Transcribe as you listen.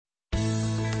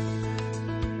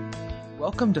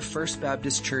Welcome to First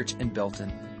Baptist Church in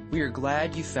Belton. We are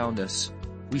glad you found us.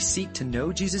 We seek to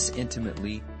know Jesus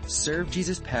intimately, serve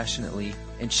Jesus passionately,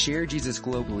 and share Jesus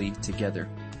globally together.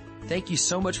 Thank you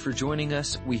so much for joining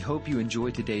us. We hope you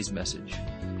enjoy today's message.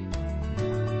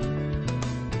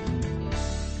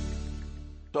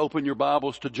 Open your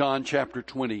Bibles to John chapter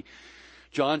 20.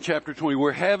 John chapter 20.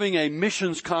 We're having a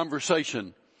missions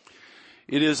conversation.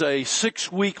 It is a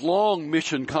 6-week long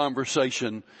mission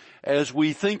conversation as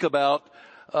we think about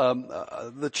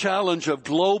the challenge of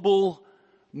global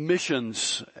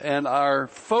missions. And our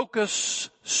focus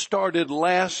started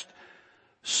last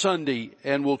Sunday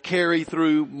and will carry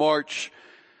through March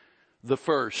the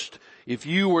 1st. If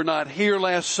you were not here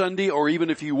last Sunday, or even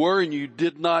if you were and you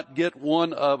did not get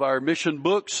one of our mission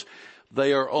books,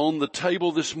 they are on the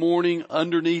table this morning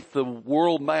underneath the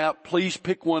world map. Please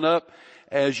pick one up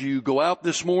as you go out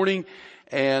this morning,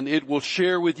 and it will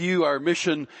share with you our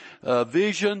mission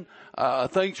vision,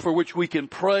 things for which we can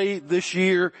pray this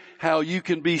year, how you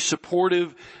can be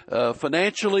supportive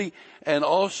financially, and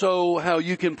also how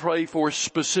you can pray for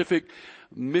specific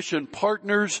mission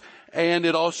partners. And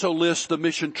it also lists the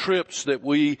mission trips that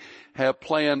we have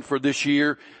planned for this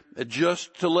year.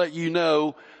 Just to let you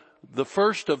know, the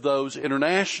first of those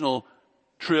international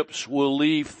trips will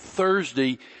leave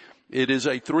Thursday. It is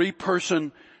a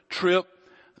 3-person trip.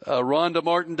 Rhonda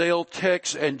Martindale,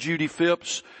 Tex, and Judy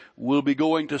Phipps will be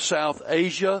going to South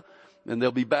Asia, and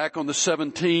they'll be back on the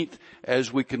 17th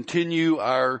as we continue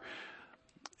our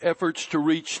efforts to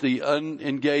reach the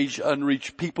unengaged,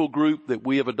 unreached people group that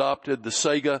we have adopted, the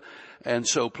SEGA. And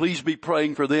so please be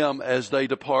praying for them as they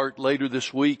depart later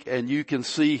this week. And you can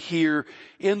see here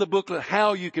in the booklet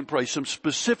how you can pray, some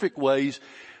specific ways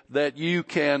that you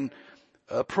can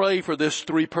pray for this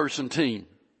 3-person team.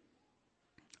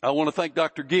 I want to thank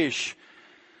Dr. Gish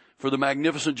for the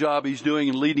magnificent job he's doing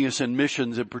in leading us in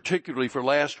missions, and particularly for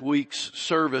last week's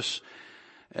service.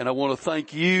 And I want to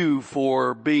thank you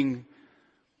for being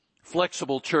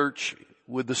flexible, church,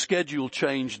 with the schedule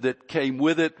change that came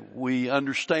with it. We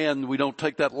understand we don't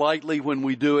take that lightly when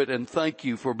we do it, and thank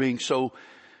you for being so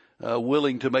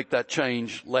willing to make that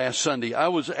change last Sunday. I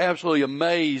was absolutely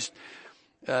amazed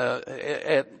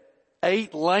at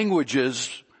 8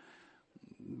 languages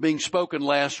being spoken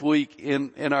last week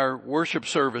in our worship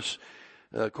service.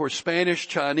 Of course, Spanish,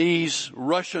 Chinese,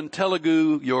 Russian,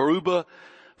 Telugu, Yoruba,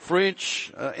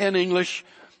 French, and English,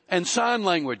 and sign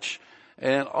language.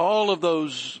 And all of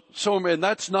those, and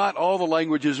that's not all the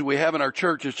languages we have in our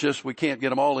church. It's just we can't get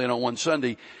them all in on one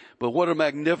Sunday. But what a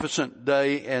magnificent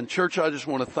day. And church, I just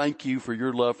want to thank you for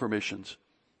your love for missions.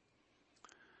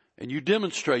 And you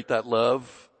demonstrate that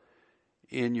love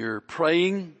in your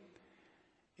praying,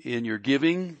 in your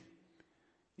giving,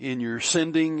 in your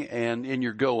sending, and in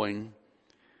your going.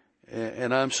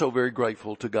 And I'm so very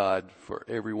grateful to God for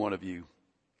every one of you.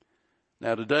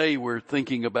 Now today we're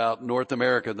thinking about North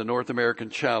America, the North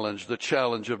American challenge, the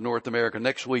challenge of North America.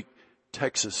 Next week,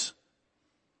 Texas.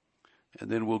 And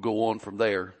then we'll go on from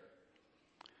there.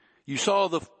 You saw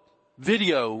the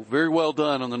video, very well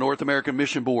done, on the North American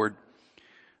Mission Board.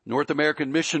 North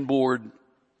American Mission Board,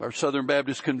 our Southern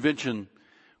Baptist Convention,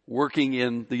 working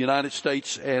in the United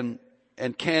States and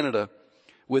Canada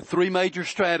with 3 major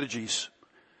strategies.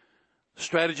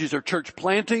 Strategies are church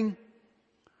planting,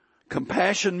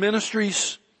 compassion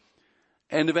ministries,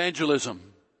 and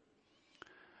evangelism.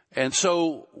 And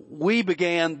so we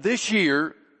began this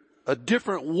year a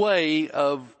different way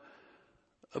of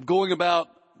going about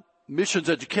missions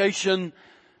education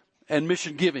and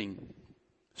mission giving.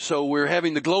 So we're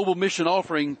having the global mission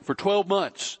offering for 12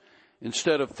 months.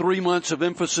 Instead of 3 months of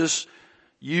emphasis,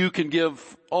 you can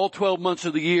give all 12 months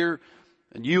of the year,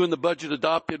 and you in the budget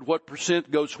adopted what percent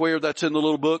goes where. That's in the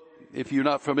little book if you're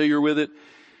not familiar with it.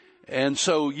 And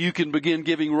so you can begin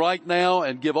giving right now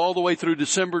and give all the way through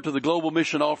December to the global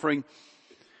mission offering.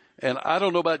 And I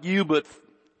don't know about you, but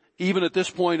even at this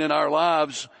point in our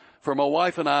lives, for my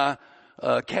wife and I,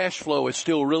 cash flow is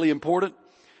still really important.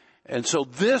 And so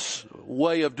this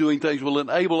way of doing things will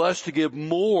enable us to give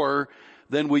more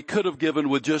than we could have given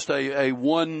with just a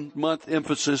 1-month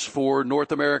emphasis for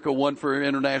North America, 1 for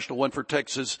international, 1 for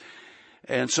Texas.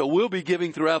 And so we'll be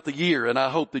giving throughout the year, and I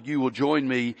hope that you will join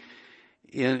me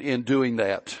in doing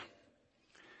that.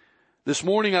 This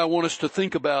morning I want us to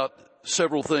think about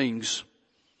several things.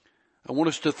 I want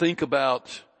us to think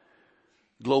about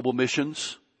global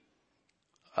missions.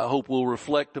 I hope we'll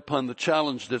reflect upon the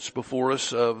challenge that's before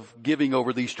us of giving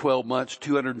over these 12 months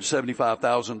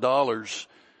 $275,000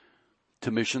 to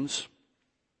missions.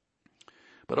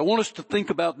 But I want us to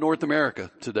think about North America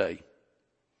today,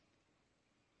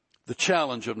 the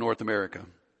challenge of North America.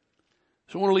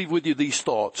 So I want to leave with you these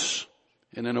thoughts.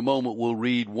 And in a moment we'll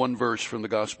read one verse from the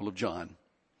Gospel of John.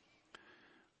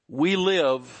 We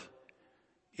live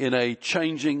in a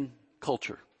changing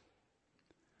culture.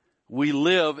 We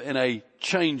live in a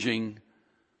changing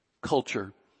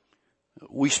culture.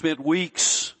 We spent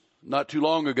weeks not too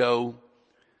long ago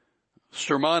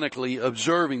sermonically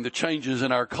observing the changes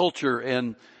in our culture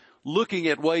and looking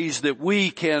at ways that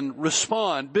we can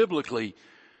respond biblically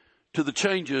to the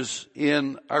changes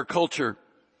in our culture.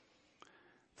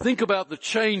 Think about the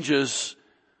changes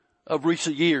of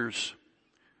recent years.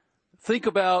 Think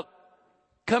about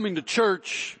coming to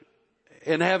church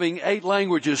and having 8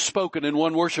 languages spoken in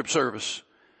one worship service.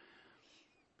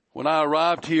 When I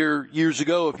arrived here years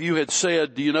ago, if you had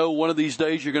said, do you know one of these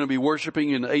days you're going to be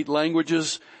worshiping in 8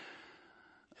 languages?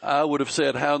 I would have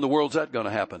said, how in the world is that going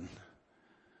to happen?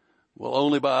 Well,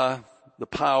 only by the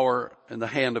power and the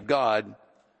hand of God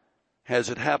has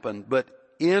it happened. But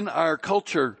in our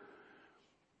culture,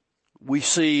 we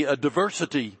see a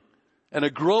diversity and a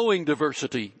growing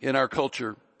diversity in our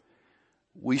culture.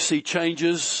 We see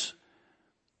changes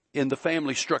in the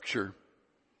family structure.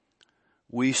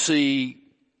 We see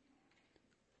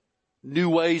new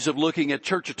ways of looking at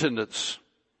church attendance.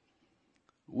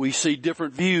 We see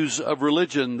different views of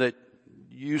religion that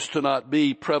used to not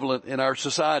be prevalent in our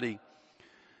society.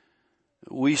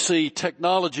 We see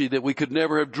technology that we could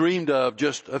never have dreamed of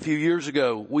just a few years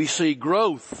ago. We see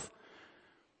growth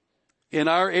in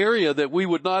our area that we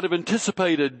would not have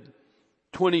anticipated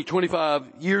 20, 25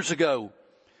 years ago.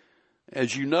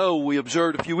 As you know, we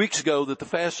observed a few weeks ago that the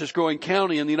fastest growing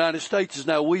county in the United States is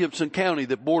now Williamson County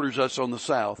that borders us on the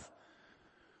south.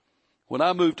 When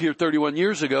I moved here 31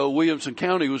 years ago, Williamson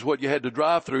County was what you had to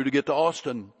drive through to get to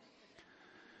Austin.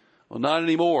 Well, not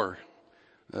anymore.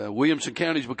 Williamson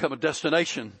County's become a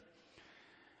destination.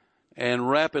 And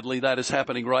rapidly that is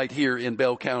happening right here in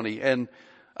Bell County. And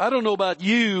I don't know about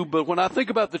you, but when I think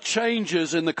about the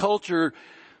changes in the culture,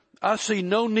 I see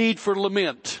no need for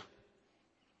lament.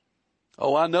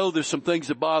 Oh, I know there's some things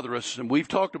that bother us, and we've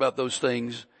talked about those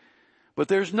things. But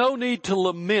there's no need to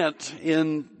lament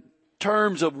in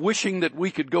terms of wishing that we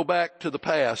could go back to the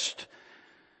past.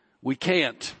 We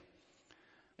can't.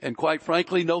 And quite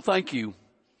frankly, no thank you.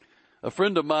 A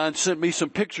friend of mine sent me some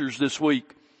pictures this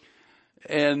week,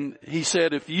 and he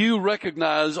said, if you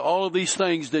recognize all of these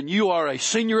things, then you are a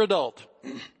senior adult.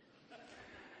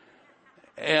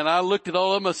 And I looked at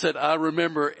all of them and said, I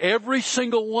remember every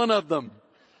single one of them.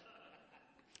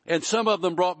 And some of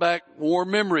them brought back warm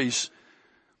memories.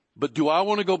 But do I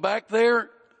want to go back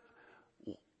there?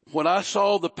 When I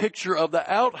saw the picture of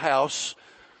the outhouse,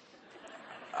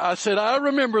 I said, I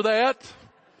remember that.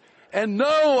 And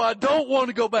no, I don't want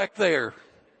to go back there.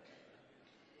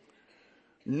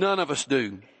 None of us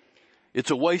do.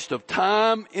 It's a waste of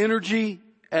time, energy,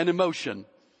 and emotion.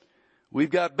 We've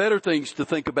got better things to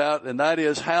think about, and that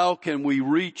is how can we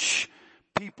reach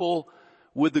people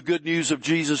with the good news of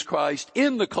Jesus Christ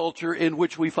in the culture in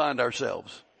which we find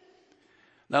ourselves.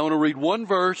 Now I want to read one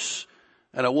verse,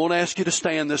 and I won't ask you to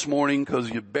stand this morning because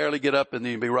you barely get up and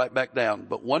then you'll be right back down.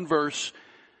 But one verse,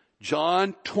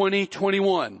 John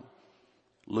 20:21.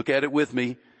 Look at it with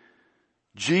me.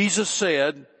 Jesus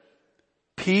said,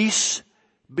 peace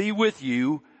be with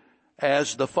you.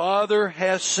 As the Father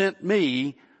has sent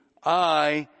me,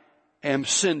 I am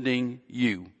sending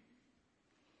you.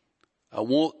 I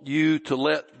want you to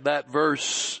let that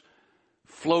verse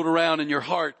float around in your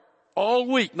heart all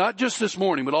week, not just this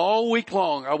morning, but all week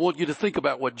long. I want you to think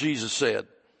about what Jesus said.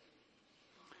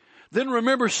 Then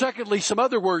remember, secondly, some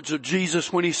other words of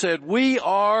Jesus when he said,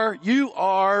 you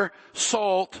are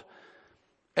salt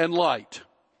and light.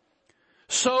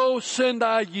 So send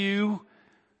I you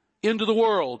into the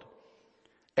world.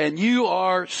 And you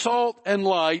are salt and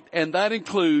light, and that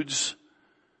includes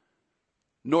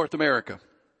North America.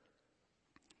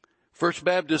 First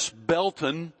Baptist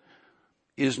Belton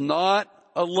is not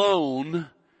alone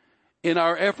in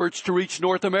our efforts to reach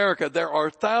North America. There are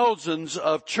thousands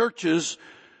of churches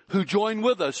who join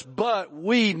with us, but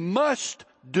we must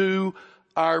do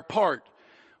our part.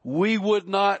 We would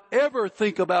not ever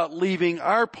think about leaving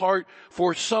our part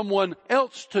for someone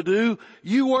else to do.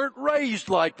 You weren't raised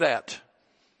like that.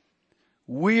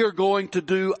 We are going to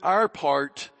do our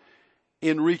part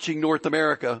in reaching North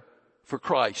America for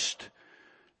Christ.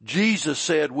 Jesus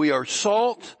said we are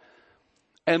salt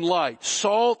and light.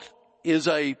 Salt is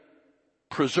a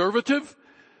preservative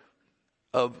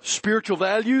of spiritual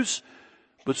values,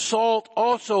 but salt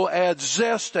also adds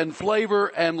zest and flavor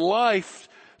and life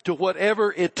to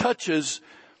whatever it touches.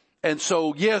 And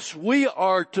so, yes, we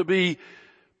are to be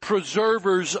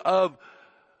preservers of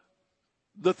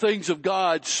the things of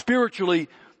God spiritually,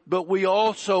 but we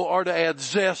also are to add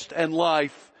zest and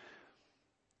life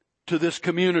to this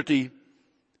community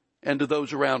and to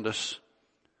those around us.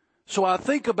 So I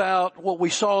think about what we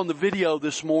saw in the video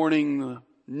this morning, the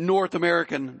North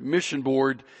American Mission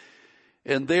Board,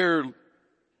 and they're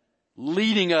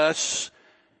leading us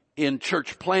in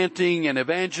church planting and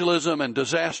evangelism and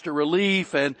disaster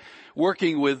relief and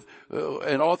working with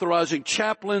and authorizing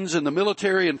chaplains in the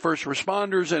military and first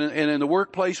responders, and in the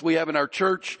workplace we have in our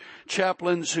church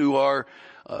chaplains who are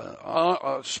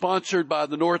sponsored by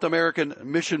the North American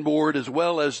Mission Board as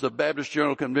well as the Baptist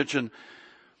General Convention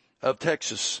of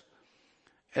Texas.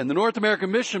 And the North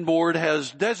American Mission Board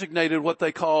has designated what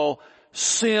they call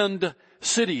send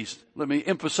cities. Let me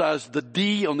emphasize the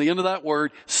D on the end of that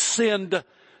word, send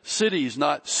cities,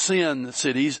 not sin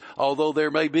cities, although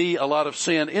there may be a lot of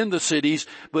sin in the cities,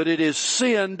 but it is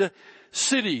send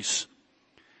cities.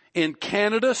 In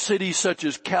Canada, cities such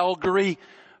as Calgary,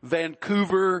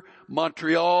 Vancouver,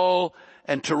 Montreal,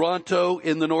 and Toronto.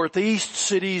 In the Northeast,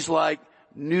 cities like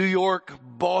New York,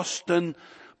 Boston,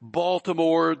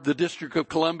 Baltimore, the District of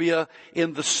Columbia.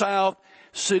 In the South,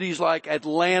 cities like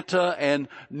Atlanta and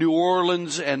New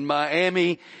Orleans and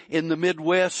Miami. In the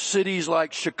Midwest, cities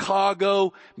like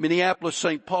Chicago, Minneapolis,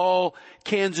 St. Paul,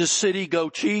 Kansas City, go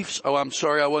Chiefs. Oh, I'm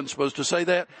sorry, I wasn't supposed to say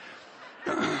that.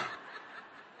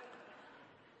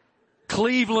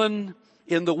 Cleveland.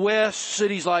 In the West,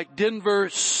 cities like Denver,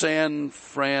 San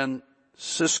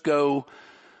Francisco,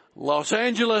 Los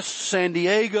Angeles, San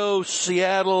Diego,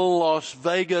 Seattle, Las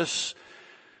Vegas,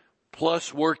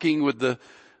 plus working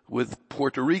with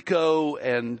Puerto Rico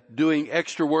and doing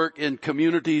extra work in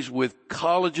communities with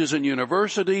colleges and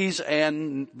universities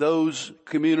and those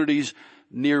communities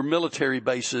near military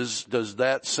bases. Does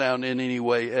that sound in any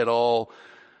way at all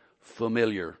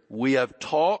familiar? We have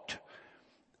talked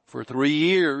for 3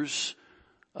 years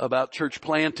about church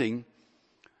planting,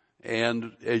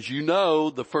 and as you know,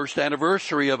 the first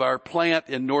anniversary of our plant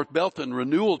in North Belton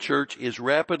Renewal Church is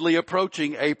rapidly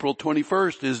approaching. April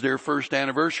 21st is their first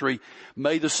anniversary.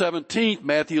 May the 17th,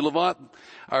 Matthew Levant,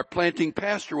 our planting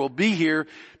pastor, will be here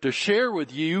to share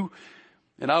with you,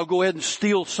 and I'll go ahead and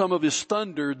steal some of his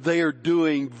thunder. They are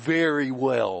doing very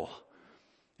well,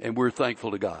 and we're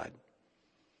thankful to God.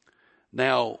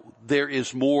 Now, there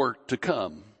is more to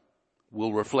come.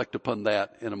 We'll reflect upon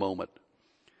that in a moment.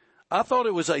 I thought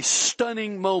it was a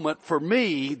stunning moment for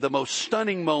me, the most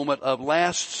stunning moment of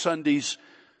last Sunday's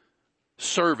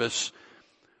service,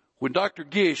 when Dr.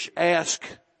 Gish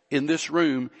asked in this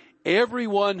room,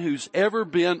 everyone who's ever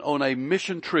been on a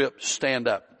mission trip, stand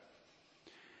up.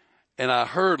 And I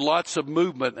heard lots of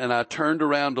movement, and I turned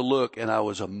around to look, and I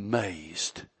was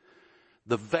amazed.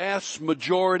 The vast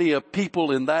majority of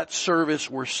people in that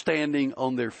service were standing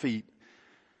on their feet.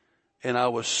 And I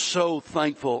was so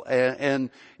thankful,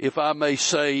 and if I may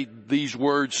say these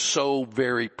words, so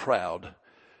very proud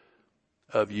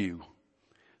of you.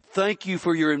 Thank you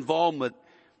for your involvement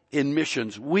in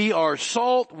missions. We are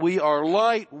salt, we are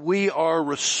light, we are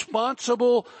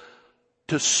responsible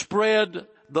to spread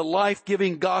the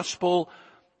life-giving gospel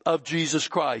of Jesus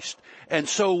Christ. And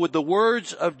so with the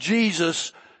words of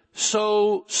Jesus,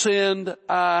 so send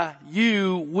I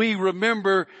you, we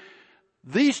remember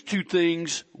these two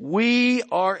things. We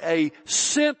are a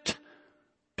sent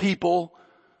people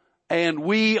and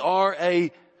we are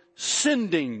a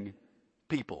sending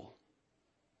people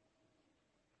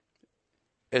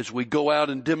as we go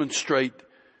out and demonstrate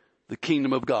the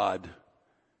kingdom of God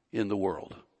in the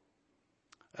world.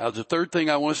 Now, the third thing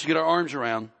I want us to get our arms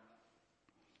around,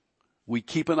 we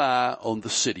keep an eye on the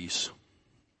cities.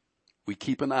 We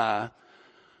keep an eye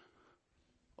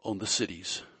on the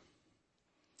cities.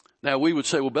 Now, we would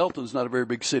say, well, Belton's not a very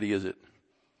big city, is it?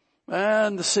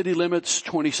 And the city limit's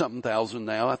 20-something thousand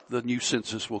now. The new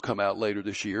census will come out later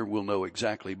this year. We'll know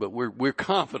exactly, but we're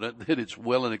confident that it's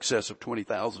well in excess of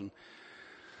 20,000. I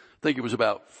think it was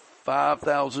about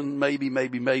 5,000,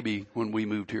 maybe, when we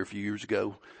moved here a few years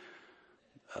ago.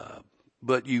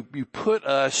 But you put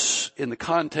us in the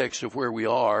context of where we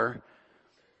are.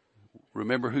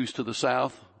 Remember who's to the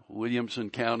south? Williamson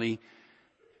County.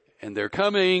 And they're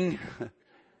coming.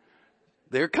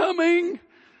 They're coming.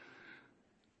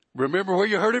 Remember where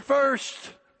you heard it first.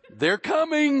 They're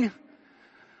coming.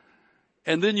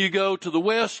 And then you go to the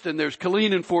west and there's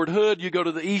Killeen and Fort Hood. You go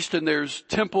to the east and there's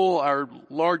Temple, our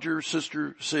larger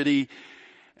sister city.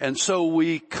 And so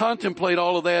we contemplate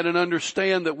all of that and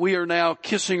understand that we are now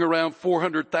kissing around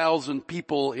 400,000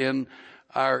 people in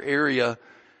our area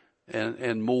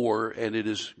and more, and it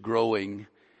is growing.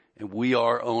 And we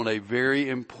are on a very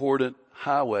important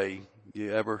highway.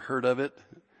 You ever heard of it?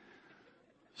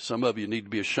 Some of you need to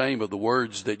be ashamed of the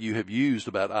words that you have used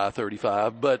about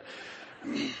I-35, but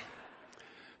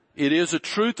it is a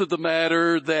truth of the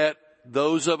matter that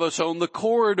those of us on the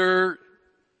corridor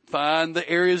find the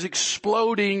areas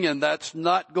exploding, and that's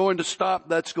not going to stop.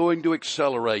 That's going to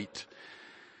accelerate.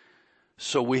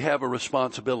 So we have a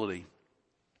responsibility.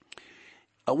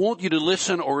 I want you to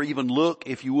listen or even look,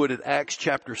 if you would, at Acts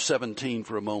chapter 17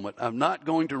 for a moment. I'm not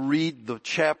going to read the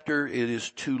chapter. It is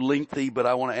too lengthy, but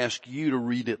I want to ask you to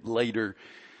read it later.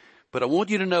 But I want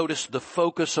you to notice the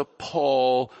focus of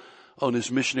Paul on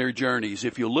his missionary journeys.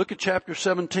 If you look at chapter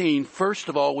 17, first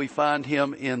of all, we find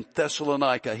him in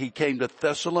Thessalonica. He came to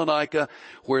Thessalonica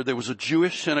where there was a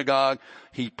Jewish synagogue.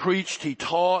 He preached, he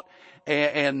taught,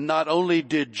 and not only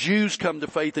did Jews come to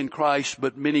faith in Christ,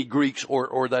 but many Greeks,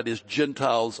 or that is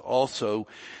Gentiles also.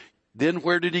 Then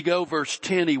where did he go? Verse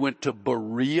 10, he went to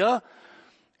Berea,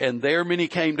 and there many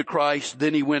came to Christ.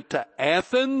 Then he went to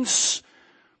Athens,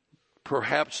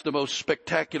 perhaps the most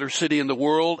spectacular city in the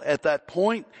world at that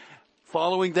point.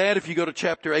 Following that, if you go to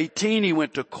chapter 18, he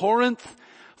went to Corinth.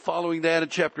 Following that, in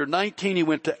chapter 19, he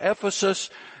went to Ephesus,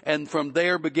 and from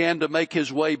there began to make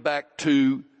his way back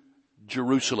to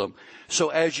Jerusalem. So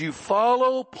as you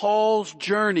follow Paul's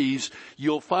journeys,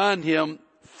 you'll find him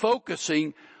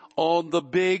focusing on the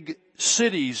big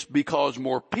cities because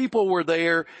more people were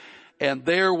there, and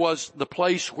there was the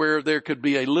place where there could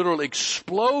be a literal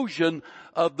explosion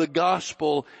of the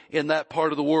gospel in that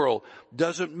part of the world.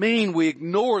 Doesn't mean we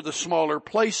ignore the smaller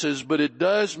places, but it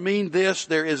does mean this: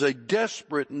 there is a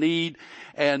desperate need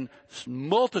and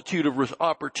multitude of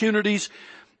opportunities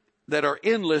that are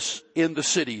endless in the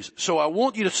cities. So I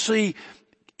want you to see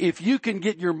if you can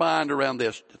get your mind around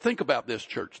this. Think about this,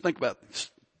 church. Think about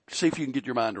this. See if you can get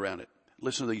your mind around it.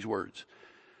 Listen to these words.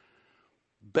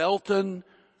 Belton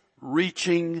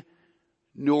reaching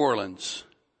New Orleans.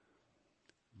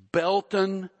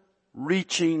 Belton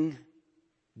reaching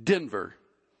Denver.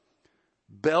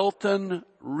 Belton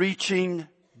reaching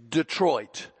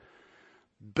Detroit.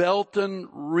 Belton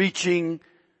reaching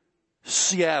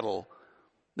Seattle.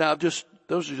 Now those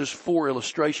are just four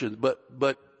illustrations,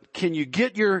 but can you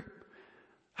get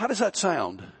how does that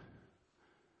sound?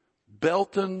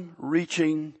 Belton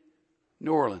reaching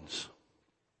New Orleans.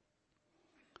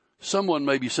 Someone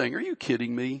may be saying, are you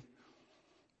kidding me?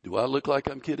 Do I look like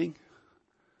I'm kidding?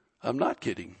 I'm not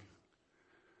kidding.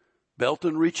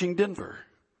 Belton reaching Denver.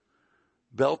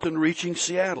 Belton reaching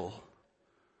Seattle.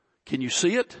 Can you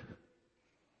see it?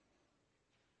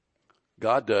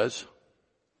 God does.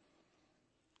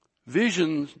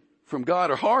 Visions from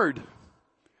God are hard.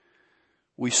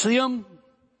 We see them.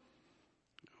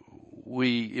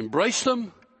 We embrace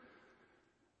them.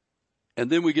 And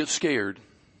then we get scared.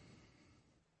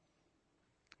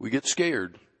 We get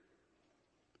scared.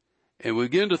 And we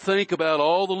begin to think about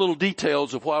all the little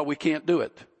details of why we can't do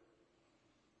it.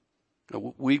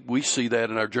 We see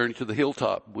that in our journey to the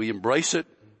hilltop. We embrace it.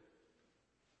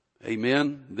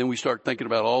 Amen. Then we start thinking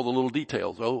about all the little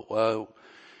details.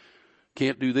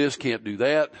 Can't do this, can't do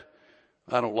that.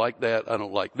 I don't like that. I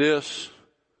don't like this.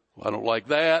 I don't like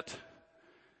that.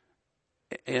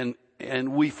 And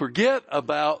we forget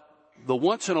about the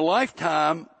once in a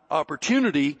lifetime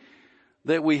opportunity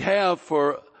that we have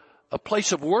for a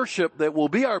place of worship that will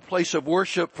be our place of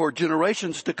worship for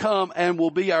generations to come and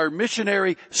will be our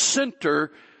missionary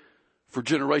center for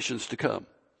generations to come.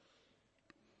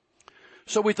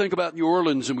 So we think about New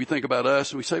Orleans and we think about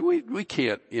us and we say, we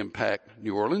can't impact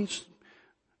New Orleans.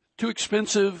 Too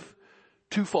expensive,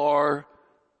 too far,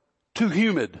 too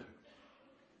humid.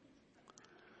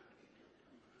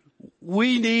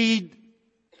 We need,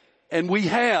 and we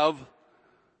have,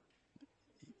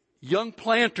 young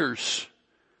planters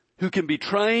who can be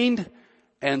trained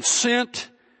and sent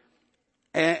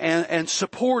and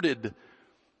supported,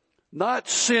 not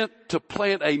sent to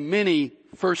plant a mini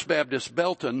First Baptist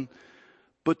Belton,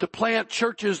 but to plant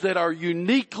churches that are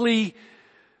uniquely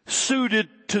suited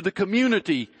to the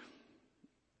community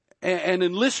and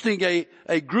enlisting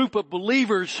a group of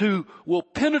believers who will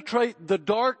penetrate the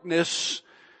darkness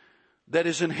that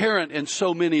is inherent in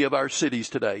so many of our cities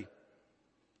today.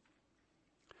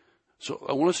 So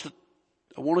I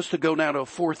want us to go now to a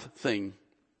fourth thing.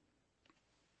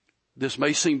 This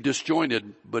may seem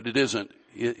disjointed, but it isn't.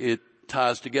 It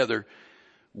ties together.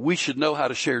 We should know how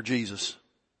to share Jesus.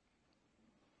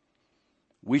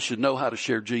 We should know how to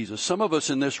share Jesus. Some of us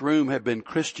in this room have been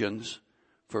Christians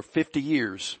for 50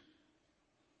 years,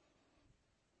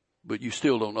 but you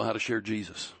still don't know how to share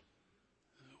Jesus.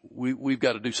 We've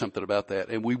got to do something about that,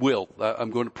 and we will.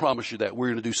 I'm going to promise you that. We're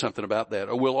going to do something about that,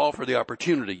 or we'll offer the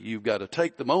opportunity. You've got to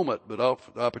take the moment, but offer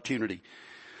the opportunity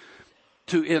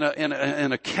in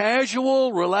a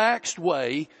casual, relaxed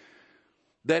way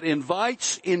that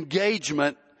invites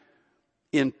engagement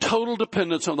in total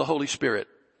dependence on the Holy Spirit,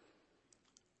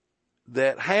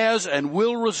 that has and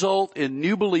will result in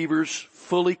new believers,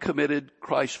 fully committed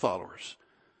Christ followers.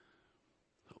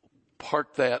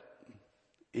 Park that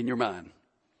in your mind.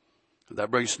 That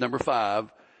brings us to number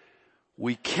 5.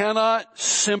 We cannot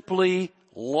simply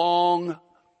long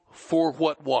for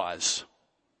what was.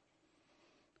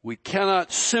 We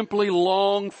cannot simply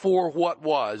long for what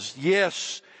was.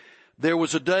 Yes, there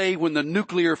was a day when the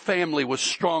nuclear family was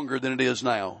stronger than it is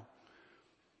now.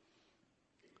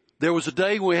 There was a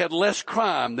day when we had less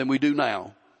crime than we do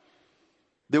now.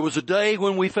 There was a day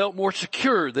when we felt more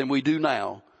secure than we do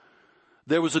now.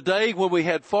 There was a day when we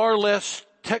had far less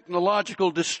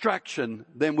technological distraction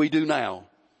than we do now.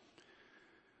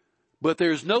 But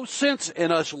there's no sense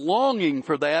in us longing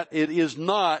for that. It is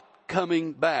not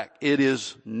coming back. It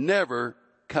is never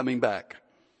coming back.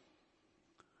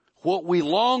 What we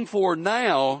long for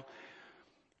now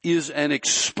is an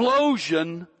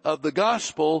explosion of the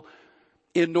gospel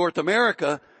in North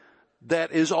America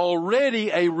that is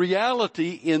already a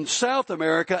reality in South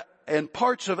America and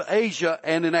parts of Asia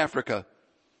and in Africa.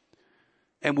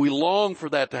 And we long for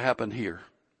that to happen here.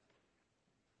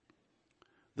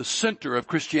 The center of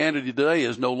Christianity today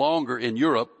is no longer in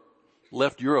Europe,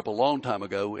 left Europe a long time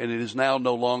ago, and it is now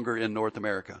no longer in North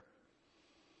America.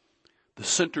 The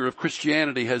center of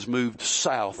Christianity has moved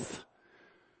south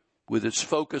with its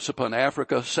focus upon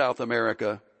Africa, South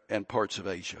America, and parts of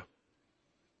Asia.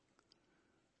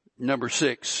 Number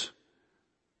 6,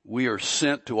 we are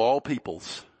sent to all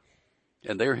peoples,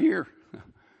 and they're here.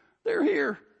 They're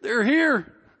here. They're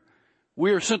here.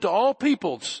 We are sent to all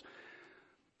peoples.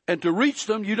 And to reach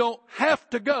them, you don't have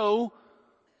to go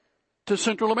to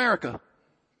Central America.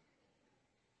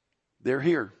 They're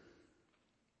here.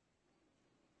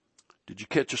 Did you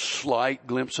catch a slight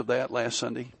glimpse of that last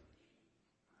Sunday?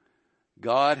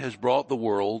 God has brought the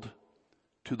world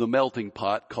to the melting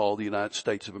pot called the United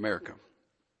States of America.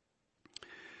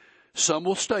 Some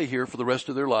will stay here for the rest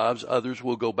of their lives. Others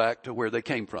will go back to where they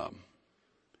came from.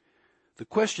 The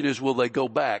question is, will they go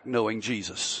back knowing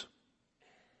Jesus?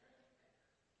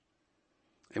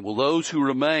 And will those who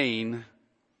remain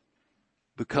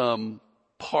become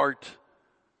part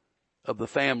of the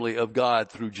family of God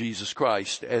through Jesus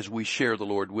Christ as we share the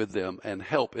Lord with them and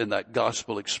help in that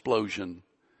gospel explosion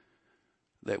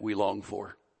that we long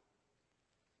for?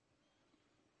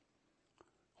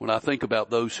 When I think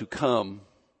about those who come,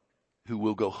 who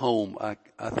will go home,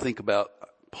 I think about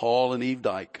Paul and Eve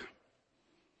Dyke.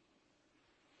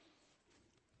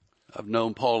 I've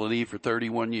known Paul and Eve for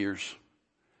 31 years.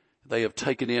 They have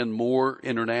taken in more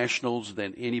internationals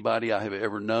than anybody I have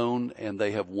ever known, and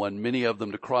they have won many of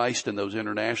them to Christ, and those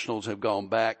internationals have gone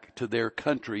back to their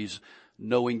countries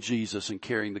knowing Jesus and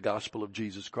carrying the gospel of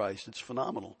Jesus Christ. It's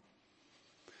phenomenal.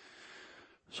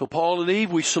 So Paul and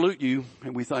Eve, we salute you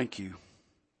and we thank you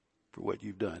for what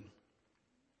you've done.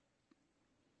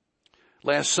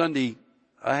 Last Sunday,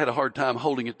 I had a hard time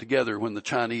holding it together when the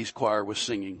Chinese choir was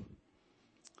singing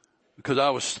because I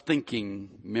was thinking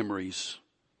memories.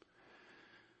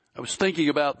 I was thinking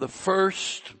about the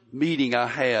first meeting I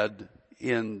had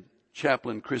in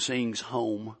Chaplain Chris Ng's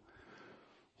home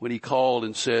when he called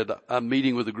and said, "I'm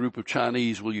meeting with a group of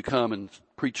Chinese. Will you come and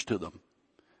preach to them?"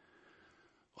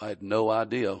 I had no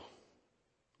idea.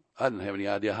 I didn't have any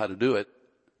idea how to do it.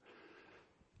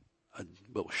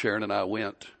 But Sharon and I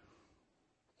went.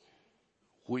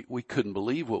 We couldn't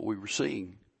believe what we were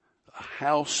seeing. A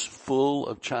house full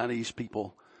of Chinese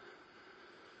people.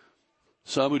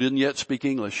 Some who didn't yet speak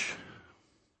English.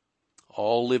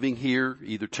 All living here,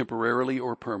 either temporarily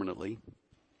or permanently.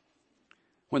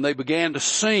 When they began to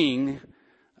sing,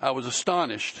 I was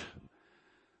astonished.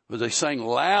 Because they sang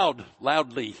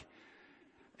loudly.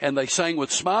 And they sang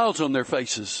with smiles on their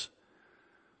faces.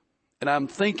 And I'm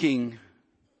thinking,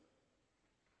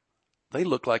 they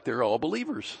look like they're all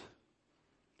believers.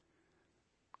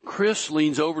 Chris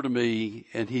leans over to me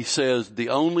and he says, "The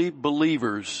only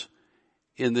believers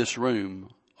in this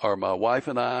room are my wife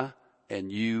and I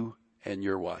and you and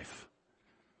your wife.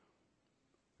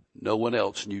 No one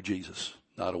else knew Jesus,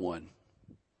 not a one."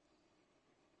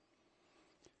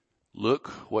 Look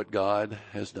what God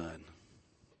has done.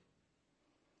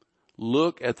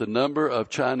 Look at the number of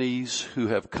Chinese who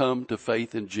have come to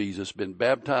faith in Jesus, been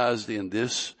baptized in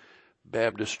this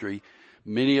baptistry.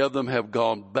 Many of them have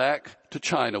gone back to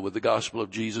China with the gospel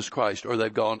of Jesus Christ, or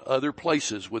they've gone other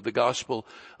places with the gospel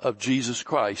of Jesus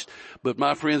Christ. But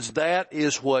my friends, that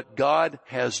is what God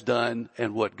has done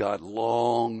and what God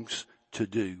longs to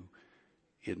do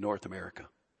in North America.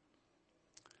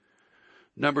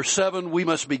 Number 7, we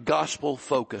must be gospel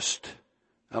focused.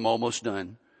 I'm almost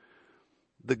done.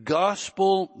 The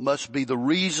gospel must be the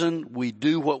reason we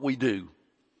do what we do.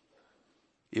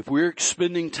 If we're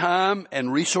expending time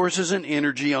and resources and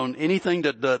energy on anything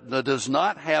that does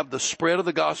not have the spread of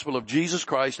the gospel of Jesus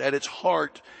Christ at its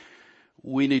heart,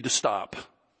 we need to stop.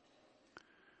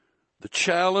 The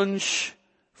challenge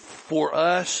for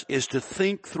us is to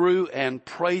think through and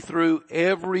pray through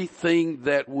everything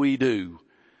that we do.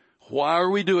 Why are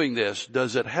we doing this?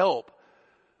 Does it help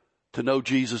to know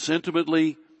Jesus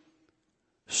intimately,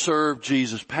 serve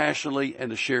Jesus passionately, and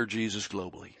to share Jesus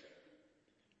globally?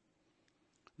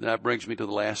 That brings me to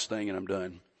the last thing, and I'm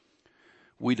done.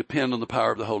 We depend on the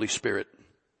power of the Holy Spirit.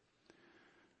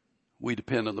 We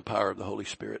depend on the power of the Holy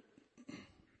Spirit.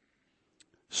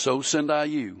 So send I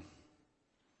you.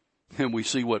 And we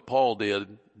see what Paul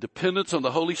did. Dependence on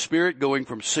the Holy Spirit going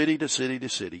from city to city to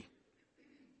city.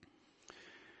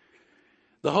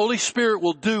 The Holy Spirit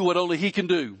will do what only He can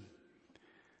do.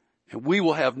 And we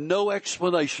will have no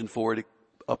explanation for it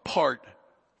apart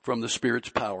from the Spirit's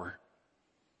power.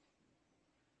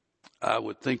 I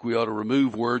would think we ought to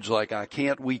remove words like I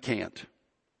can't, we can't.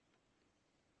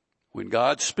 When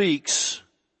God speaks,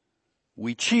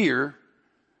 we cheer,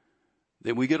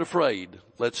 then we get afraid.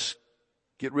 Let's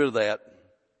get rid of that.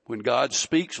 When God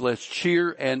speaks, let's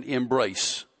cheer and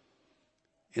embrace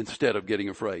instead of getting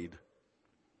afraid.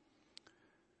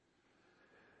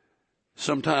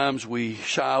 Sometimes we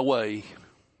shy away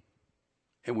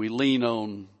and we lean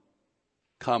on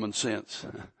common sense.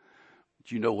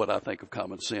 You know what I think of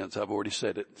common sense. I've already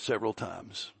said it several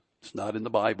times. It's not in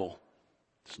the Bible.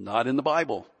 It's not in the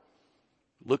Bible.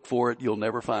 Look for it. You'll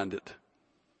never find it.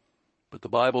 But the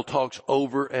Bible talks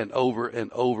over and over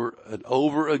and over and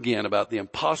over again about the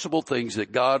impossible things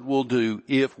that God will do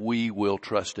if we will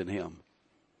trust in Him.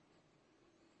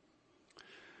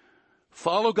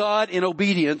 Follow God in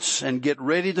obedience and get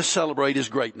ready to celebrate His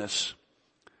greatness.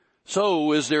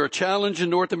 So, is there a challenge in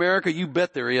North America? You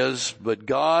bet there is, but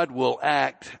God will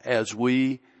act as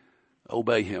we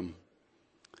obey Him.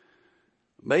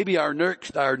 Maybe our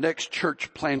next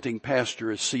church planting pastor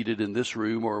is seated in this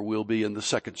room or will be in the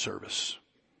second service.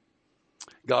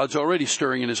 God's already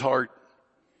stirring in his heart.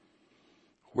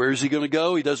 Where is he going to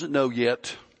go? He doesn't know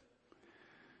yet.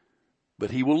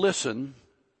 But he will listen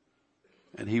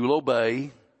and he will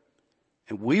obey,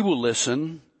 and we will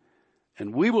listen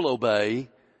and we will obey.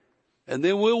 And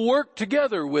then we'll work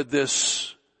together with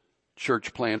this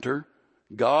church planter,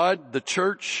 God, the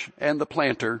church, and the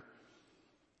planter,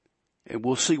 and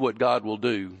we'll see what God will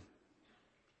do.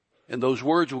 And those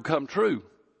words will come true.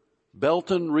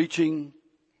 Belton reaching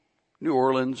New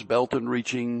Orleans, Belton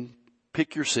reaching,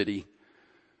 pick your city.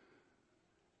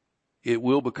 It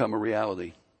will become a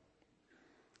reality.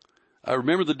 I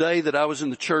remember the day that I was in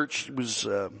the church. It was,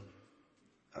 I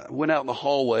went out in the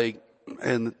hallway,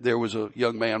 and there was a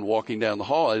young man walking down the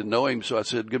hall. I didn't know him, so I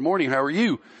said, "Good morning, how are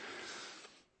you?"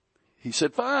 He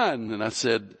said, "Fine." And I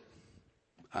said,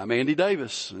 "I'm Andy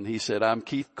Davis." And he said, "I'm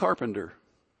Keith Carpenter."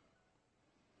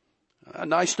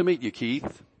 "Nice to meet you,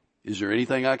 Keith. Is there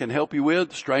anything I can help you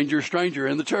with?" Stranger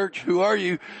in the church. "Who are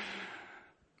you?"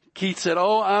 Keith said,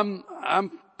 "Oh,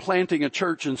 I'm planting a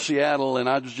church in Seattle, and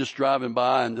I was just driving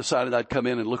by and decided I'd come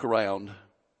in and look around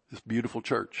this beautiful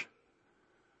church."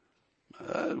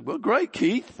 "Well, great,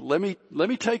 Keith. Let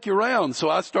me take you around."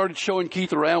 So I started showing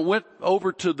Keith around, went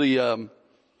over to the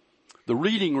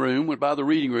reading room, went by the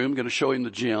reading room, going to show him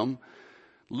the gym,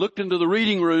 looked into the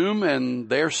reading room, and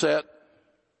there sat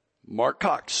Mark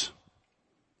Cox,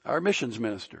 our missions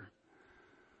minister.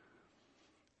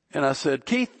 And I said,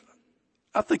 "Keith,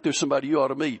 I think there's somebody you ought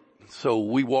to meet." So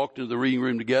we walked into the reading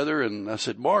room together, and I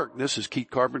said, "Mark, this is Keith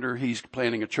Carpenter. He's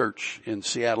planning a church in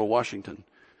Seattle, Washington."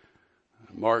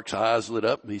 Mark's eyes lit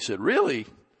up, and he said, "Really?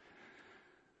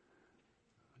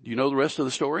 Do you know the rest of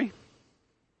the story?"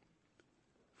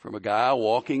 From a guy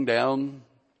walking down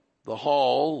the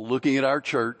hall looking at our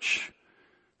church,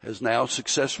 has now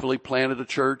successfully planted a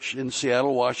church in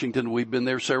Seattle, Washington. We've been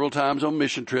there several times on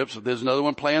mission trips. There's another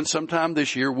one planned sometime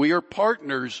this year. We are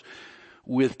partners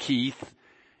with Keith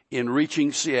in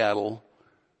reaching Seattle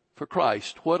for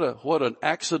Christ. What an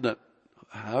accident.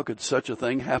 How could such a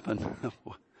thing happen?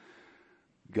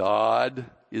 God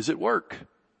is at work.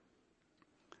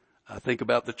 I think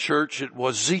about the church at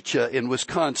Wazeecha in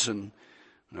Wisconsin.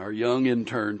 Our young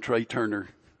intern, Trey Turner.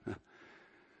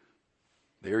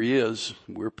 There he is.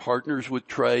 We're partners with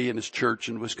Trey and his church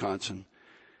in Wisconsin.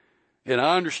 And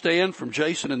I understand from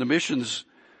Jason and the missions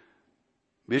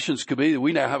committee that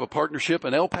we now have a partnership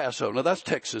in El Paso. Now that's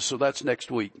Texas, so that's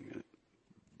next week.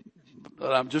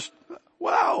 But I'm just,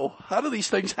 wow, how do these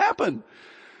things happen?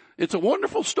 It's a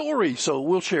wonderful story, so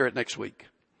we'll share it next week.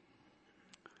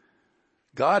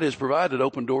 God has provided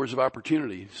open doors of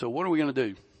opportunity. So what are we going to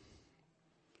do?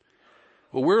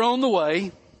 Well, we're on the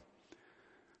way.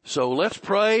 So let's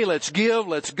pray, let's give,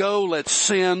 let's go, let's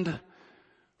send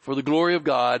for the glory of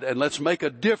God, and let's make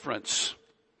a difference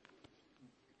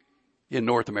in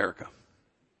North America.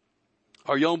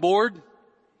 Are you on board?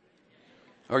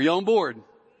 Are you on board?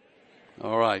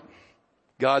 All right.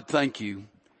 God, thank you.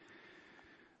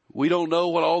 We don't know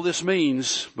what all this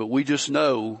means, but we just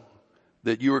know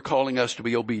that you are calling us to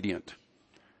be obedient.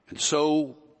 And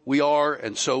so we are,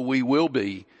 and so we will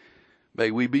be.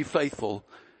 May we be faithful,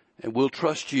 and we'll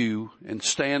trust you and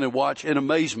stand and watch in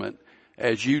amazement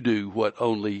as you do what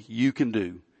only you can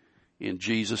do. In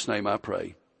Jesus' name I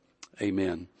pray.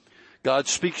 Amen. God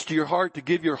speaks to your heart to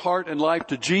give your heart and life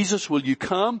to Jesus. Will you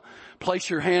come?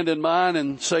 Place your hand in mine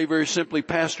and say very simply,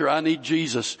 Pastor, I need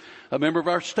Jesus. A member of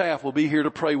our staff will be here to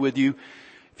pray with you.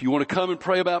 If you want to come and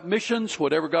pray about missions,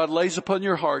 whatever God lays upon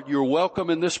your heart, you're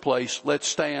welcome in this place. Let's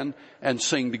stand and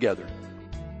sing together.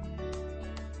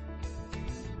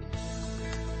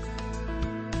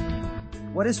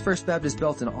 What is First Baptist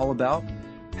Belton all about?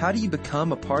 How do you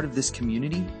become a part of this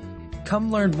community?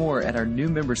 Come learn more at our new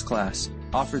members class,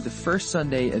 offered the first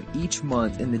Sunday of each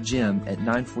month in the gym at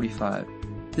 9:45.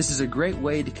 This is a great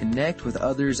way to connect with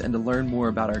others and to learn more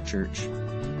about our church.